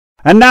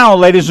And now,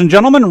 ladies and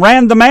gentlemen,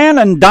 Rand the Man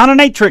and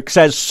Dominatrix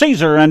as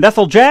Caesar and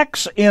Ethel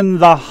Jaxx in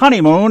The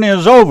Honeymoon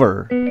is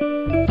Over.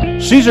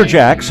 Caesar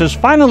Jaxx has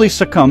finally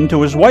succumbed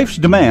to his wife's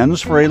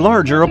demands for a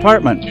larger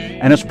apartment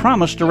and has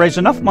promised to raise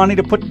enough money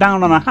to put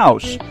down on a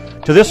house.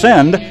 To this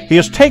end, he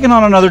has taken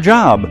on another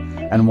job,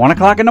 and 1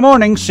 o'clock in the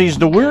morning sees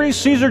the weary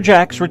Caesar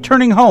Jaxx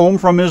returning home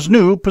from his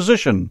new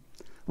position.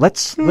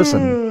 Let's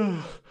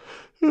listen.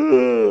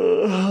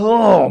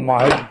 Oh,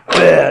 my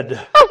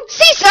bed. Oh,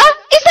 Caesar,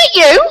 is that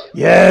you?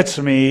 Yeah, it's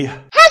me.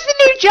 How's the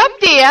new job,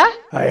 dear?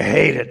 I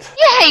hate it.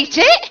 You hate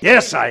it?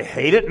 Yes, I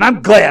hate it, and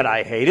I'm glad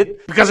I hate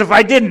it. Because if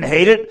I didn't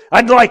hate it,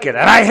 I'd like it,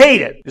 and I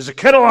hate it. There's a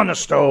kettle on the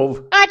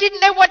stove. I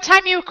didn't know what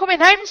time you were coming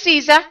home,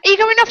 Caesar. Are you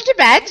going off to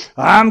bed?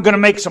 I'm gonna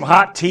make some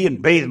hot tea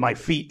and bathe my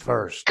feet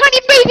first. Can't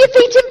you bathe your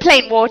feet in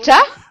plain water?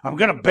 I'm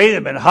gonna bathe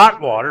them in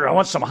hot water. I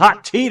want some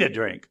hot tea to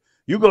drink.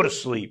 You go to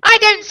sleep. I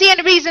don't see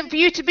any reason for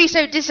you to be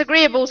so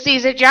disagreeable,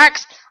 Caesar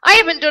Jaxx. I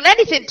haven't done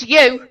anything to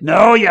you.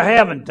 No, you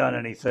haven't done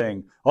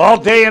anything. All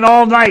day and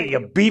all night you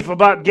beef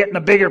about getting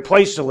a bigger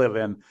place to live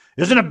in.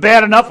 Isn't it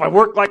bad enough I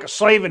work like a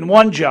slave in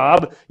one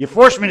job? You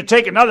force me to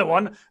take another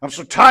one. I'm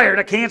so tired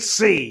I can't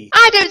see.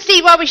 I don't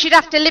see why we should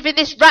have to live in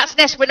this rat's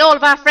nest when all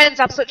of our friends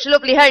have such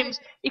lovely homes.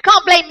 You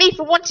can't blame me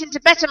for wanting to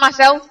better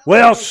myself.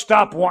 Well,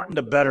 stop wanting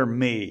to better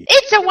me.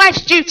 It's a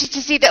wife's duty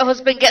to see that her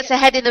husband gets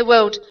ahead in the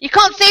world. You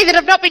can't say that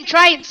I've not been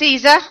trying,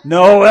 Caesar.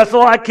 No,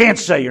 Ethel, I can't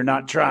say you're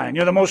not trying.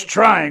 You're the most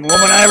trying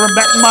woman I ever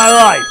met in my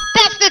life.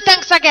 That's the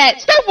thanks I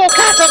get. Don't walk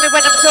out on me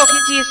when I'm talking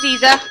to you,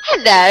 Caesar.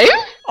 Hello?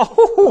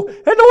 Oh,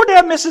 hello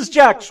there, Mrs.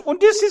 Jaxx, and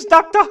this is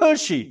Dr.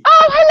 Hershey.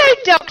 Oh,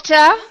 hello,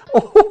 Doctor.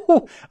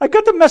 Oh, I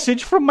got a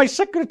message from my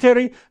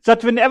secretary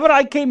that whenever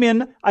I came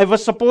in, I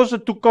was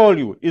supposed to call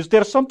you. Is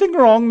there something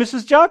wrong,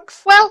 Mrs.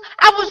 Jaxx? Well,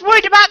 I was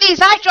worried about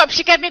these eye drops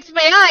you gave me for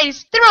my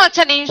eyes. There aren't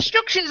any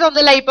instructions on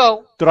the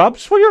label.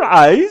 Drops for your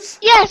eyes?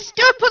 Yes,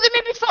 do I put them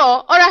in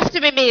before or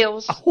after my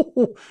meals?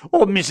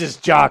 Oh,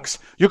 Mrs. Jaxx,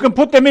 you can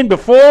put them in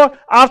before,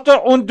 after,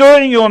 and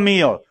during your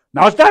meal.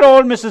 Now, is that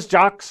all, Mrs.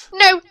 Jaxx?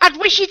 No, I'd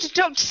wish you to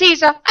talk to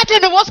Caesar. I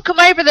don't know what's come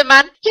over the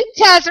man. He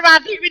tears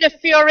around here in a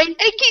fury, and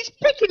he keeps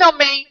picking on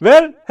me.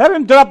 Well, have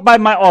him drop by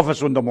my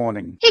office in the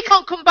morning. He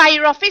can't come by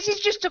your office. He's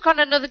just took on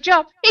another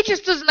job. He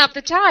just doesn't have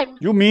the time.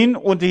 You mean,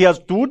 and he has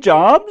 2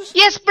 jobs?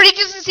 Yes, but he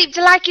doesn't seem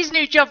to like his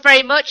new job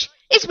very much.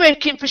 He's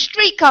working for a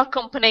streetcar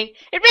company.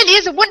 It really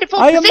is a wonderful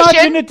position.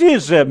 I imagine it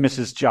is,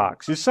 Mrs.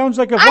 Jaxx. It sounds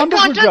like a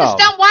wonderful job. I can't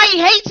understand why he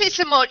hates it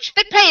so much.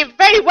 They pay him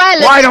very well.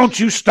 Why don't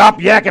you stop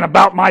yakking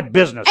about my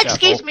business,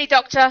 Excuse Ethel? me,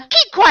 Doctor.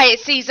 Keep quiet,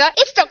 Caesar.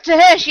 It's Dr.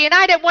 Hershey, and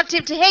I don't want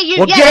him to hear you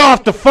Well, yell. get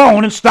off the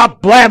phone and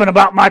stop blabbing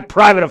about my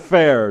private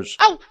affairs.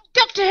 Oh,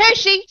 Dr.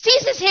 Hershey,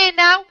 Caesar's here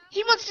now.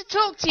 He wants to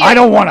talk to you. I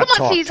don't want to Come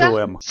on, talk Caesar. to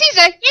him.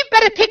 Caesar, you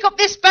better pick up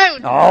this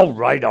phone. All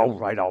right.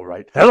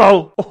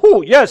 Hello?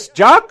 Oh, yes,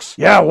 Jaxx?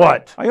 Yeah,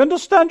 what? I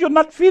understand you're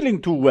not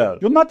feeling too well.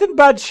 You're not in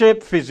bad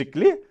shape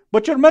physically,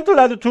 but your mental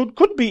attitude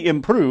could be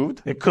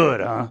improved. It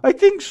could, huh? I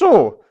think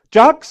so.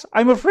 Jaxx,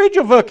 I'm afraid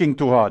you're working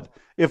too hard.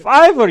 If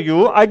I were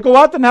you, I'd go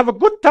out and have a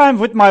good time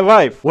with my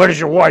wife. Where does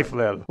your wife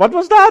live? What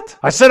was that?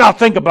 I said I'll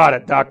think about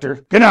it,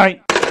 Doctor. Good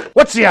night.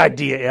 What's the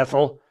idea,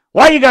 Ethel?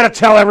 Why you gotta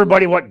tell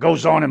everybody what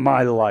goes on in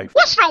my life?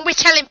 What's wrong with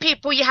telling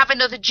people you have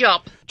another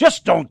job?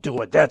 Just don't do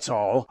it, that's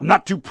all. I'm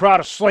not too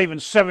proud of slaving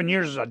 7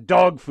 years as a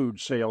dog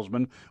food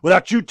salesman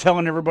without you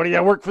telling everybody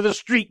I work for the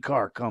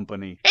streetcar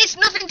company. It's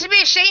nothing to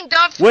be ashamed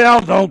of. Well,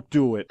 don't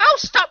do it. Oh,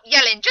 stop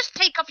yelling. Just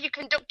take off your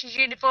conductor's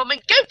uniform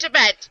and go to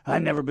bed.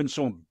 I've never been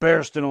so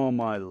embarrassed in all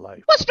my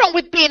life. What's wrong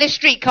with being a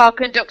streetcar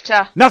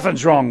conductor?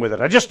 Nothing's wrong with it.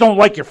 I just don't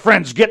like your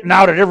friends getting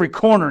out at every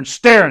corner and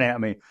staring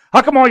at me.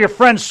 How come all your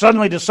friends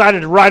suddenly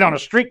decided to ride on a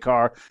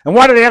streetcar, and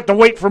why do they have to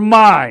wait for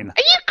mine? Are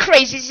you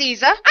crazy,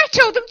 Caesar? I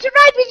told them to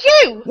ride with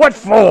you. What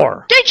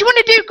for? Don't you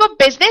want to do good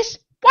business?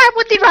 Why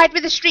would they ride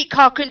with a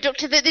streetcar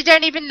conductor that they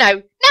don't even know?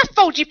 Now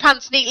fold your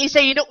pants neatly so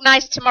you look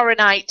nice tomorrow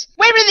night.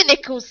 Where are the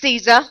nickels,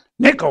 Caesar?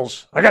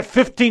 Nickels? I got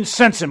 15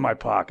 cents in my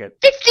pocket.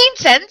 15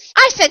 cents?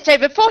 I sent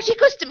over 40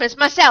 customers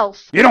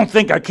myself. You don't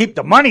think I keep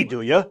the money,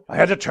 do you? I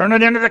had to turn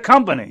it into the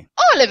company.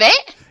 All of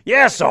it?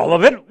 Yes, all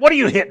of it. What are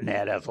you hitting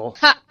at, Ethel?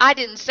 Ha, I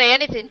didn't say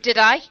anything, did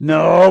I?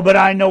 No, but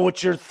I know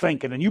what you're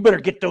thinking, and you better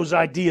get those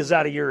ideas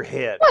out of your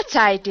head. What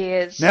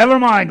ideas? Never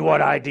mind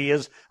what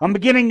ideas. I'm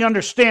beginning to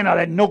understand how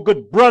that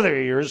no-good brother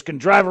of yours can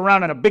drive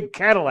around in a big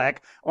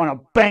Cadillac on a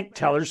bank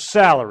teller's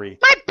salary.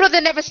 My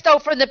brother never stole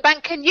from the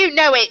bank, and you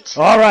know it.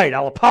 All right,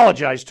 I'll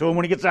apologize to him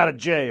when he gets out of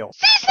jail.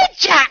 Caesar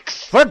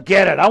Jaxx!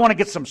 Forget it. I want to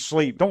get some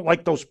sleep. Don't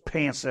like those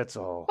pants, that's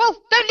all.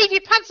 Well, don't leave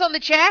your pants on the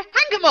chair. Hang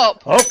them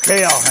up.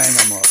 Okay, I'll hang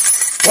them up.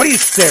 What are you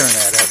staring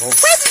at, Ethel?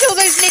 Where did all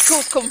those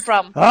nickels come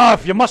from? Oh,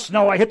 if you must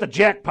know, I hit the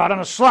jackpot on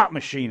a slot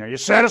machine. Are you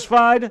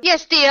satisfied?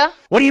 Yes, dear.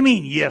 What do you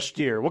mean, yes,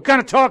 dear? What kind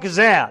of talk is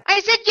that? I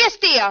said yes,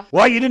 dear.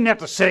 Well, you didn't have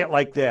to say it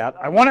like that.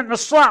 I won it in a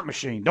slot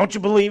machine. Don't you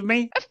believe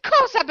me? Of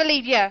course I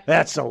believe you.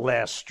 That's the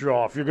last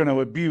straw if you're going to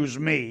abuse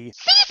me.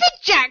 Caesar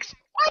Jaxx!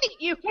 Why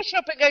didn't you hush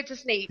up and go to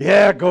sleep?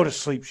 Yeah, go to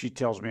sleep, she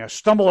tells me. I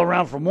stumble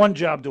around from one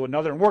job to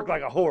another and work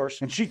like a horse,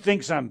 and she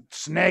thinks I'm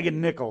snagging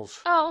nickels.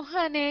 Oh,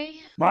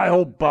 honey. My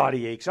whole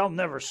body aches. I'll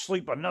never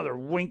sleep another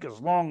wink as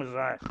long as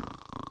I...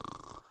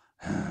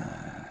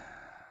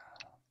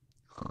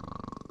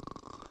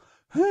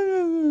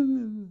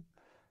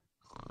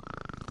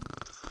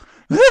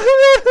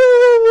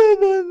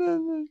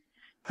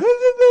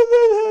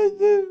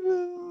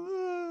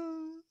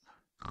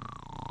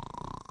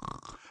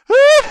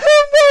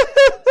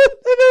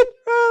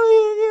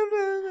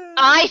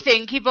 I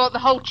think he brought the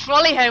whole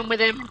trolley home with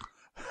him.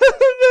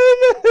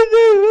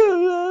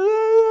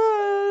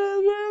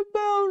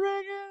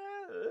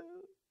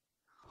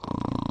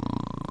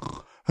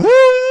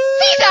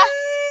 Caesar!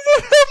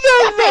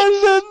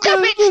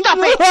 Stop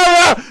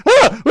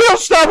it! We'll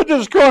stop at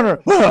this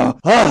corner.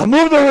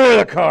 Move the rear of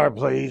the car,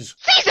 please.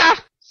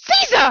 Caesar!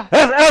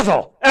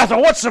 Ethel,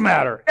 what's the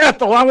matter?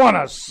 Ethel, I want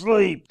to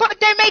sleep. But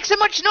don't make so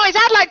much noise.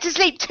 I'd like to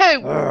sleep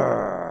too.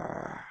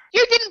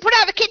 You didn't put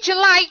out the kitchen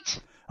light.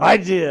 I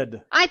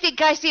did. I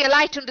think I see a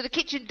light under the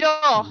kitchen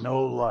door.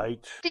 No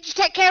light. Did you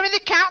take care of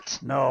the cat?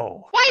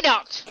 No. Why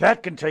not?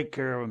 Cat can take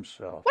care of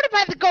himself. What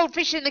about the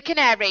goldfish and the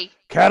canary?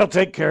 Cat'll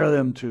take care of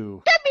them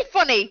too. Don't be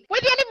funny. Were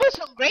the animals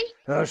hungry?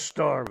 They're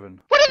starving.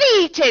 What are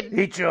they eating?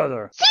 Each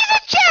other. Caesar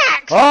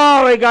Jaxx!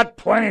 Oh, they got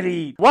plenty to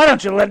eat. Why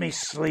don't you let me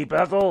sleep,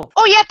 Ethel?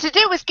 All you had to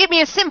do was give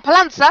me a simple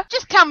answer.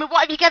 Just tell me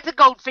what have you get the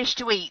goldfish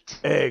to eat?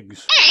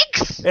 Eggs.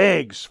 Eggs?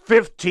 Eggs.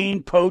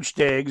 15 poached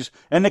eggs,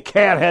 and the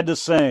cat had the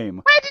same.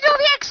 Where did all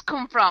the eggs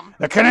come from?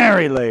 The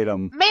canary laid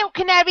them. Male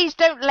canaries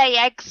don't lay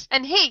eggs,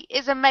 and he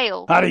is a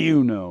male. How do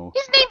you know?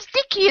 His name's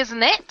Dickie,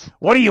 isn't it?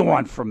 What do you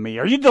want from me?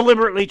 Are you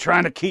deliberately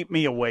trying to keep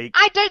me awake?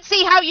 I don't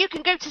see how you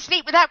can go to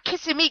sleep without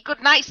kissing me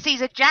goodnight,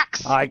 Caesar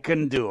Jaxx. I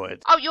can do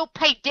it. Oh, you'll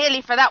pay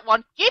dearly for that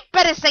one. You'd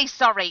better say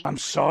sorry. I'm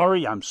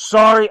sorry. I'm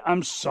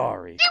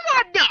sorry. You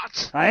are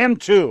not. I am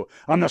too.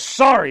 I'm the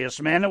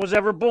sorriest man that was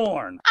ever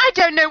born. I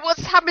don't know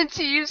what's happened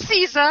to you,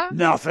 Caesar.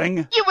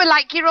 Nothing. You were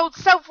like your old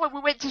self when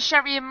we went to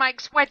Sherry and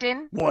Mike's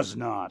wedding. Was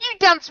not. You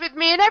danced with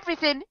me and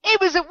everything. It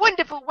was a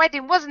wonderful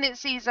wedding, wasn't it,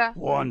 Caesar?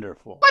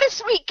 Wonderful. What a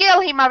sweet girl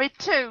he married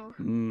too.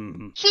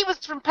 Mm-hmm. She was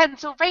from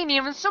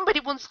Pennsylvania and somebody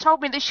once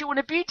told me that she won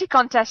a beauty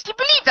contest. Do you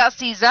believe that,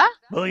 Caesar?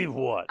 Believe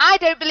what? I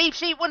don't believe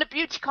she won a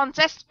beauty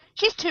contest.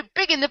 She's too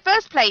big in the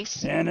first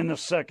place. And in the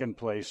second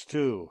place,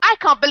 too. I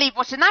can't believe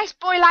what a nice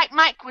boy like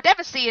Mike would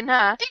ever see in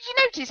her. Did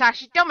you notice how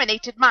she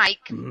dominated Mike?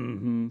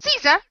 Mm-hmm.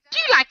 Caesar, do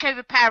you like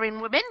overpowering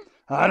women?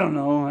 I don't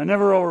know. I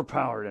never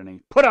overpowered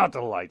any. Put out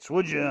the lights,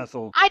 would you,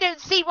 Ethel? I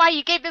don't see why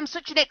you gave them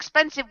such an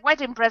expensive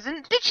wedding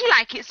present. Did she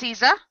like it,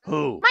 Caesar?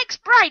 Who? Mike's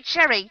bride,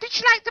 Sherry. Did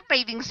she like the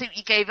bathing suit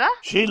you gave her?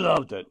 She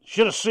loved it.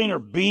 Should have seen her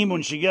beam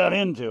when she got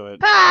into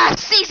it. Ah,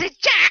 Caesar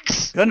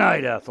Jaxx! Good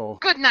night, Ethel.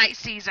 Good night,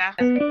 Caesar.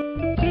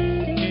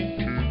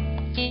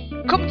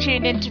 Come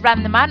tune in to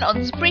Ran the Man on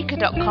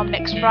Spreaker.com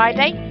next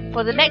Friday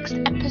for the next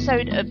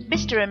episode of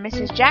Mr. and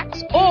Mrs.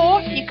 Jaxx,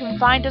 or you can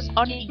find us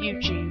on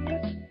YouTube.